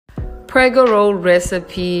Prego roll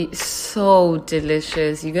recipe, so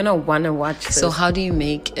delicious. You're gonna wanna watch this. So how do you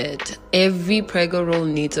make it? Every Prego roll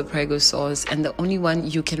needs a Prego sauce, and the only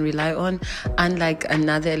one you can rely on, unlike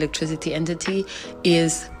another electricity entity,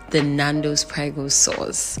 is the Nando's Prego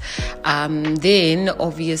sauce. Then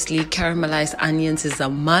obviously caramelized onions is a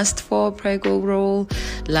must for a Prego roll.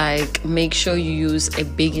 Like, make sure you use a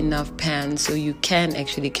big enough pan so you can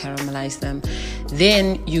actually caramelize them.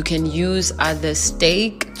 Then you can use either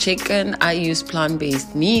steak, chicken. I use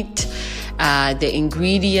plant-based meat. The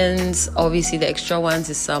ingredients, obviously the extra ones,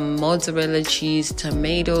 is some mozzarella cheese,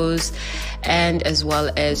 tomatoes, and as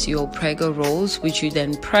well as your Prego rolls, which you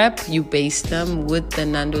then prep. You baste them with the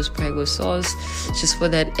Nando's Prego sauce just for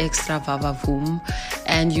that extra vavavoom,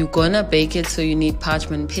 and you're gonna bake it, so you need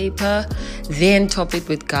parchment paper. Then top it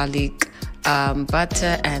with garlic,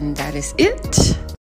 butter, and that is it.